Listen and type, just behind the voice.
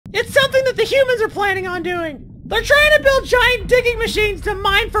It's something that the humans are planning on doing. They're trying to build giant digging machines to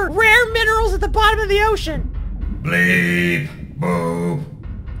mine for rare minerals at the bottom of the ocean. Bleep, boop.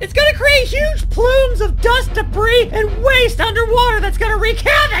 It's gonna create huge plumes of dust, debris, and waste underwater that's gonna wreak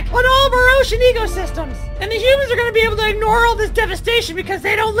havoc on all of our ocean ecosystems. And the humans are gonna be able to ignore all this devastation because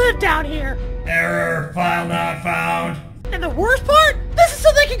they don't live down here. Error, file not found. And the worst part? This is so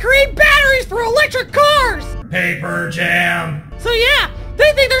they can create batteries for electric cars! Paper jam. So yeah,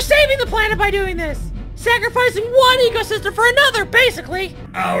 they think they're saving the planet by doing this. Sacrificing one ecosystem for another, basically.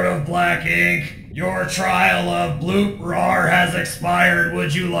 Out of black ink. Your trial of Bloop-Rar has expired.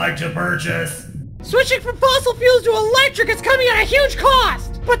 Would you like to purchase? Switching from fossil fuels to electric is coming at a huge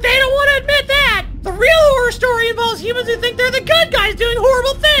cost! But they don't want to admit that! The real horror story involves humans who think they're the good guys doing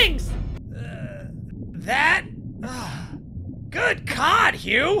horrible things! Good God,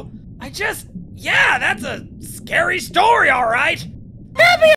 Hugh! Yeah, that's a scary story, alright!